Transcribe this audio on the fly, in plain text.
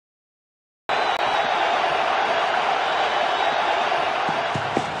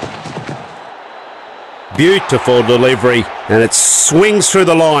Beautiful delivery, and it swings through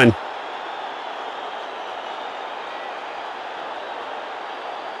the line.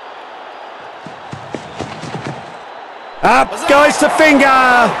 Up goes the finger.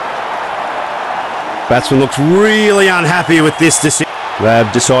 Batsman looks really unhappy with this decision.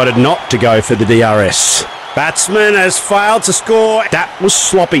 They've decided not to go for the DRS. Batsman has failed to score. That was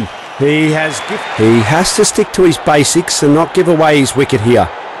sloppy. He has to stick to his basics and not give away his wicket here.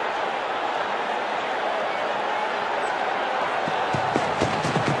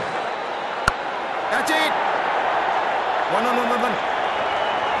 That's it. One.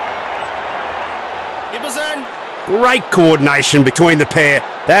 Ibbotson. Great coordination between the pair.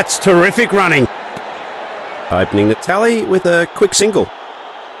 That's terrific running. Opening the tally with a quick single.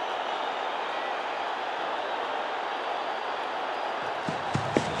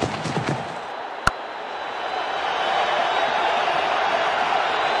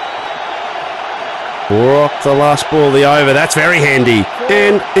 Rock the last ball of the over. That's very handy.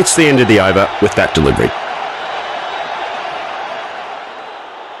 And it's the end of the over with that delivery.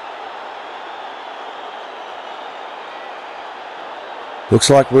 Looks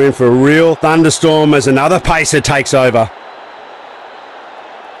like we're in for a real thunderstorm as another pacer takes over.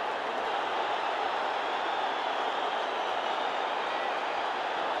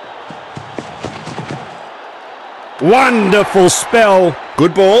 Wonderful spell.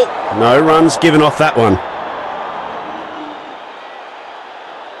 Good ball. No runs given off that one.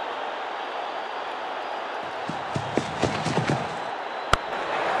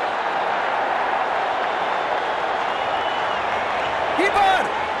 Keeper.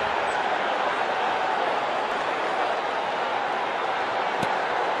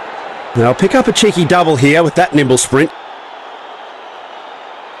 They'll pick up a cheeky double here with that nimble sprint.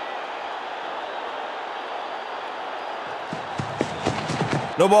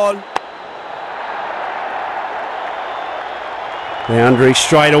 No ball. Boundary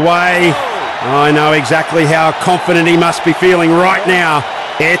straight away. I know exactly how confident he must be feeling right now.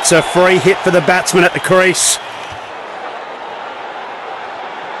 It's a free hit for the batsman at the crease.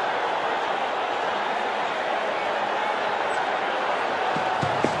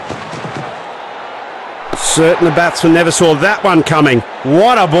 Certain the batsman never saw that one coming.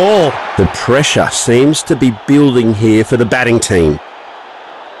 What a ball. The pressure seems to be building here for the batting team.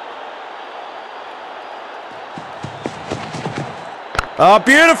 Oh,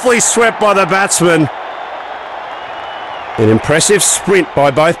 beautifully swept by the batsman. An impressive sprint by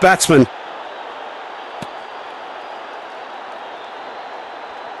both batsmen.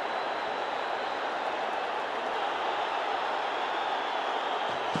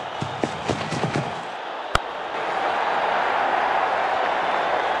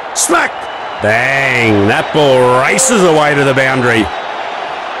 Smack! Bang! That ball races away to the boundary.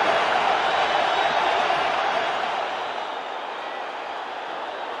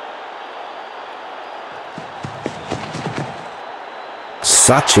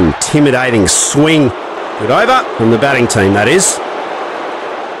 Such intimidating swing. Good over from the batting team, that is.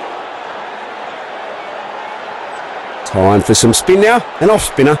 Time for some spin now. An off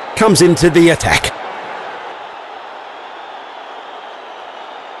spinner comes into the attack.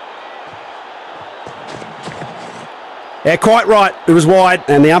 Yeah, quite right. It was wide,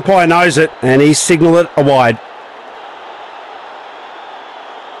 and the umpire knows it, and he signalled it a wide.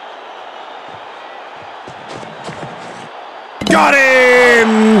 Got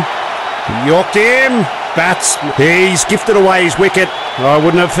him! Yorked him. He's gifted away his wicket. I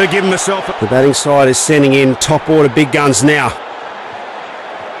wouldn't have forgiven myself. The batting side is sending in top order big guns now.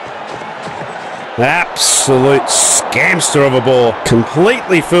 Absolute scamster of a ball.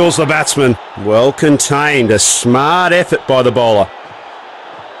 Completely fools the batsman. Well contained. A smart effort by the bowler.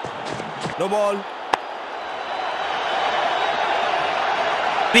 No ball.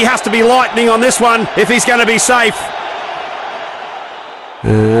 He has to be lightning on this one if he's going to be safe.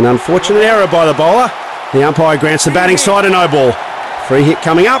 An unfortunate error by the bowler. The umpire grants the batting side a no ball. Free hit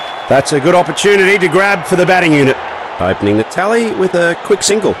coming up. That's a good opportunity to grab for the batting unit. Opening the tally with a quick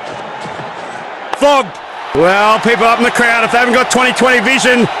single. Flogged. Well, people up in the crowd, if they haven't got 20/20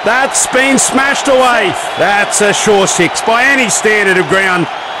 vision, that's been smashed away. That's a sure six by any standard of ground.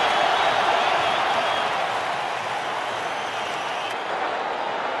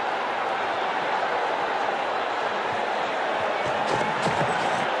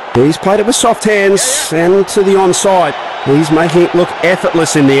 He's played it with soft hands and to the onside. He's making it look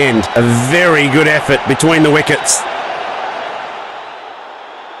effortless in the end. A very good effort between the wickets.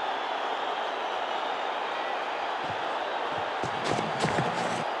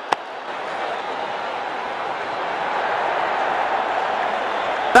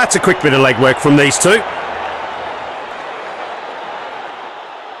 That's a quick bit of leg work from these two.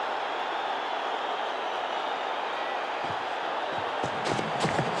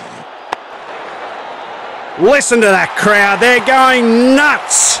 Listen to that crowd. They're going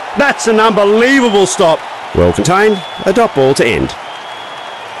nuts. That's an unbelievable stop. Well contained. A dot ball to end.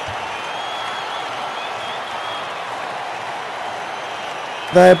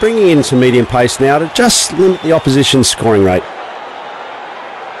 They're bringing in some medium pace now to just limit the opposition's scoring rate.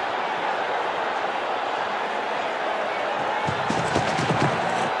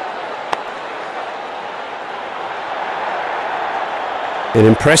 An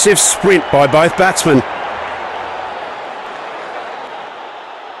impressive sprint by both batsmen.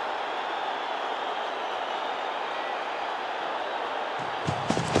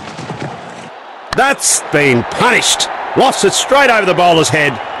 That's been punished. Lost it straight over the bowler's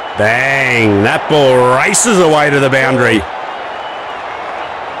head. Bang! That ball races away to the boundary.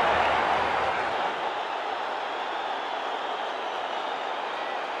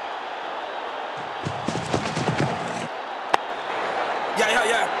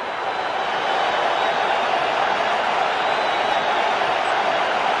 Yeah.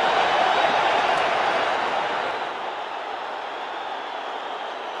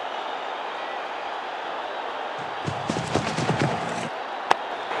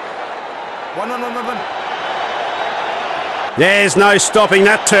 1. There's no stopping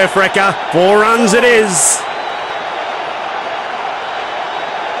that turf wrecker. 4 runs it is.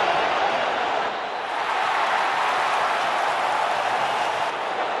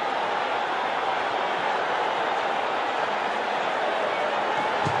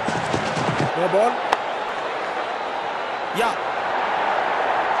 No ball. Yeah.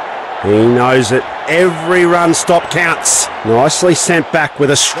 He knows that every run stop counts. Nicely sent back with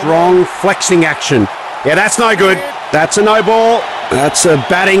a strong flexing action. Yeah, that's no good. That's a no ball. That's a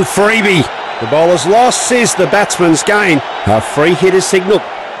batting freebie. The bowler's loss is the batsman's gain. A free hit is signalled.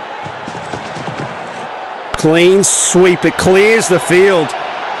 Clean sweep. It clears the field.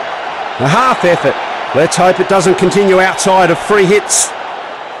 A half effort. Let's hope it doesn't continue outside of free hits.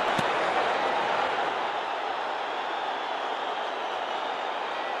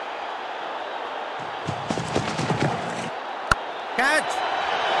 Catch.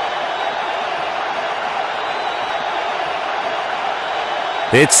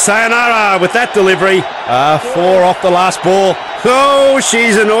 It's sayonara with that delivery. 4 off the last ball. Oh,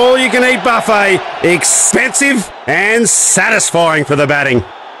 she's an all-you-can-eat buffet. Expensive and satisfying for the batting.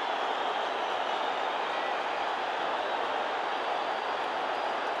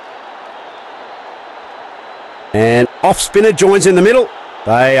 And off-spinner joins in the middle.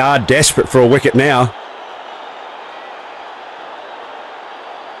 They are desperate for a wicket now.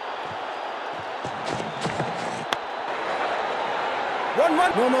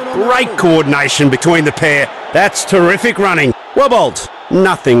 Great coordination between the pair. That's terrific running. Well bowled.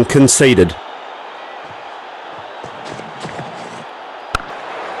 Nothing conceded.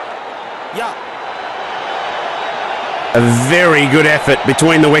 Yeah. A very good effort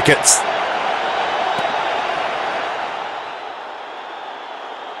between the wickets.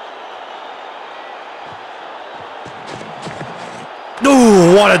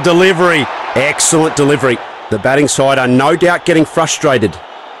 Ooh, what a delivery. Excellent delivery. The batting side are no doubt getting frustrated.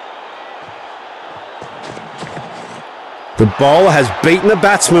 The bowler has beaten the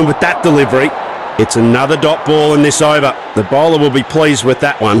batsman with that delivery. It's another dot ball in this over. The bowler will be pleased with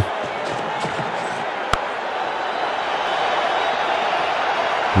that one.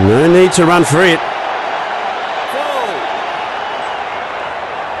 No need to run for it.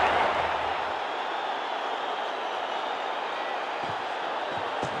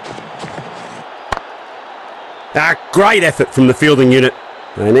 A great effort from the fielding unit.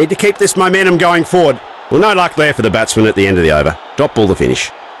 They need to keep this momentum going forward. Well, no luck there for the batsman at the end of the over. Dot ball to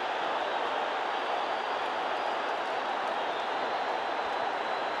finish.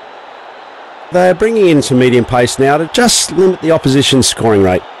 They're bringing in some medium pace now to just limit the opposition's scoring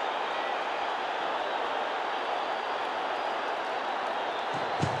rate.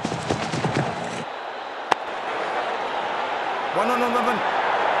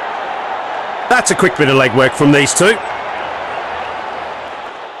 That's a quick bit of leg work from these two.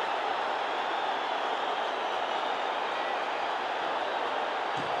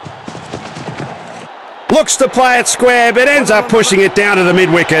 Looks to play it square, but ends up pushing it down to the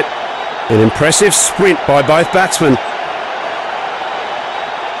mid-wicket. An impressive sprint by both batsmen.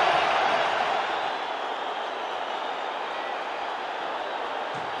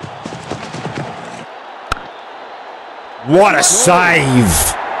 What a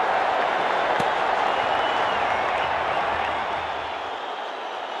save!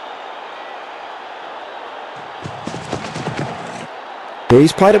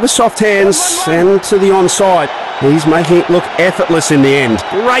 He's played it with soft hands and to the onside. He's making it look effortless in the end.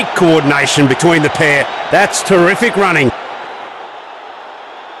 Great coordination between the pair. That's terrific running.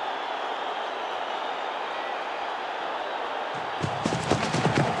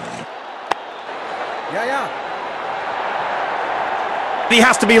 He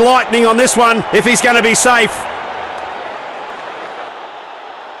has to be lightning on this one if he's going to be safe.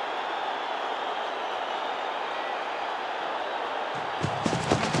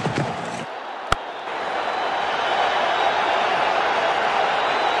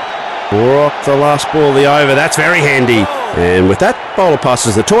 Rock the last ball of the over. That's very handy. And with that, bowler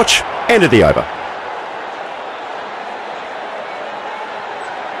passes the torch. End of the over.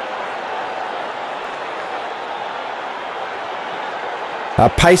 A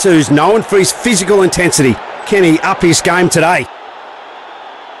pacer who's known for his physical intensity. Can he up his game today?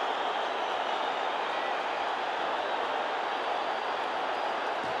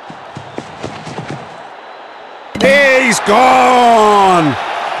 He's gone!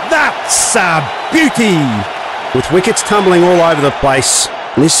 That's a beauty! With wickets tumbling all over the place,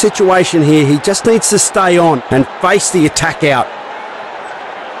 in this situation here, he just needs to stay on and face the attack out.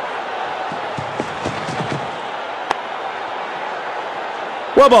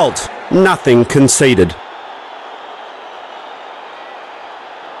 Well bowled, nothing conceded.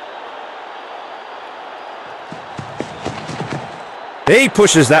 He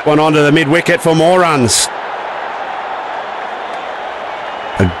pushes that one onto the mid-wicket for more runs.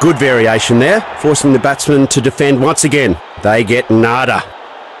 A good variation there, forcing the batsman to defend once again. They get nada.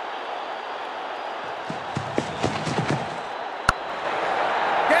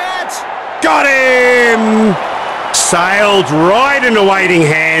 Got him! Sailed right into waiting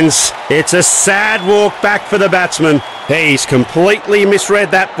hands. It's a sad walk back for the batsman. He's completely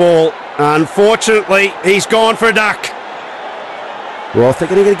misread that ball. Unfortunately, he's gone for a duck. Well, if they're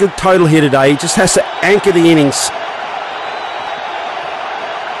going to get a good total here today, he just has to anchor the innings.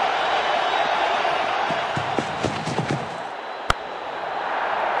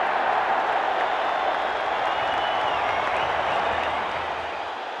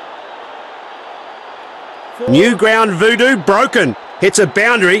 New ground voodoo broken. Hits a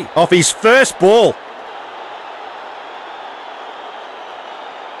boundary off his first ball.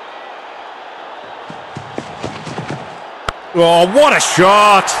 Oh, what a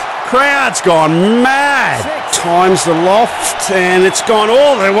shot. Crowd's gone mad. Times the loft and it's gone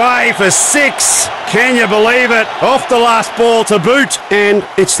all the way for 6. Can you believe it? Off the last ball to boot. And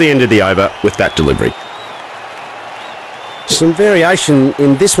it's the end of the over with that delivery. Some variation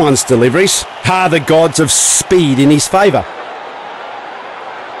in this one's deliveries. Are the gods of speed in his favour?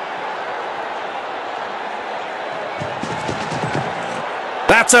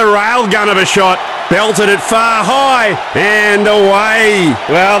 That's a railgun of a shot. Belted it far high and away.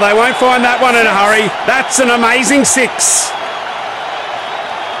 Well, they won't find that one in a hurry. That's an amazing 6.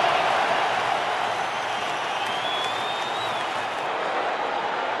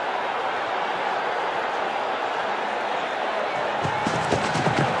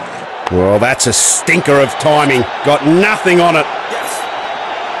 Well, that's a stinker of timing. Got nothing on it. Yes.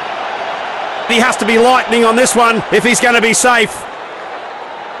 He has to be lightning on this one if he's going to be safe.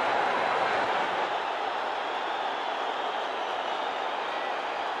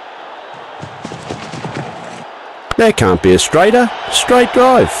 There can't be a straight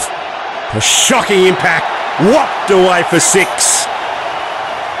drive. A shocking impact. Whopped away for 6.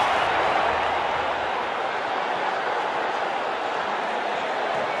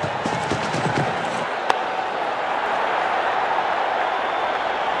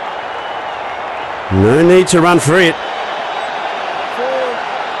 No need to run for it.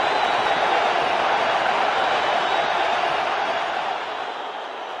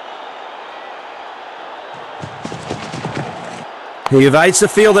 He evades the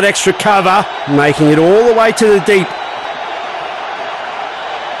field at extra cover, making it all the way to the deep.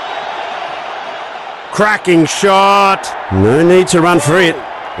 Cracking shot. No need to run for it.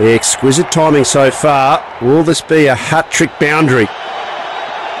 The exquisite timing so far. Will this be a hat-trick boundary?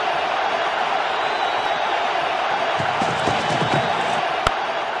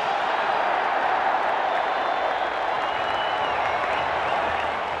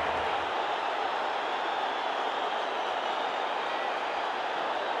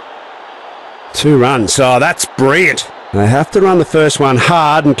 Two runs. Oh, that's brilliant. They have to run the first one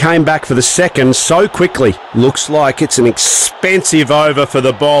hard and came back for the second so quickly. Looks like it's an expensive over for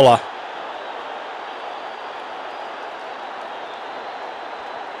the bowler.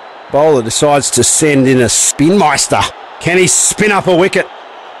 Bowler decides to send in a spinmeister. Can he spin up a wicket?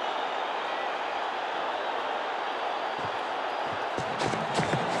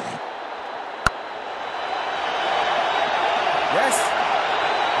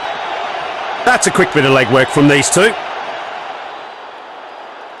 That's a quick bit of legwork from these two.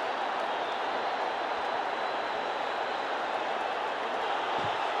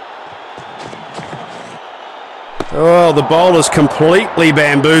 Oh, the bowler's completely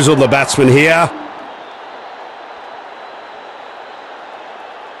bamboozled the batsman here.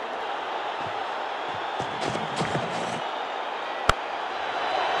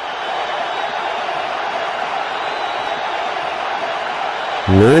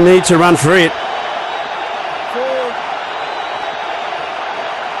 No need to run for it.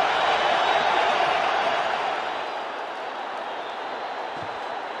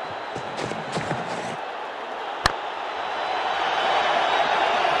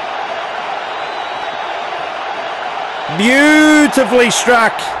 Beautifully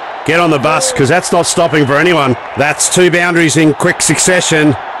struck. Get on the bus, because that's not stopping for anyone. That's 2 boundaries in quick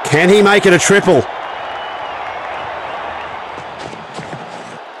succession. Can he make it a triple?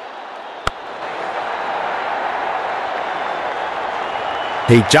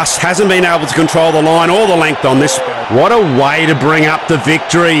 He just hasn't been able to control the line or the length on this. What a way to bring up the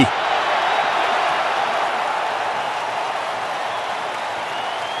victory.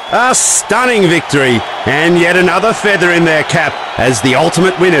 A stunning victory, and yet another feather in their cap as the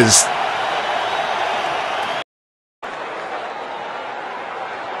ultimate winners.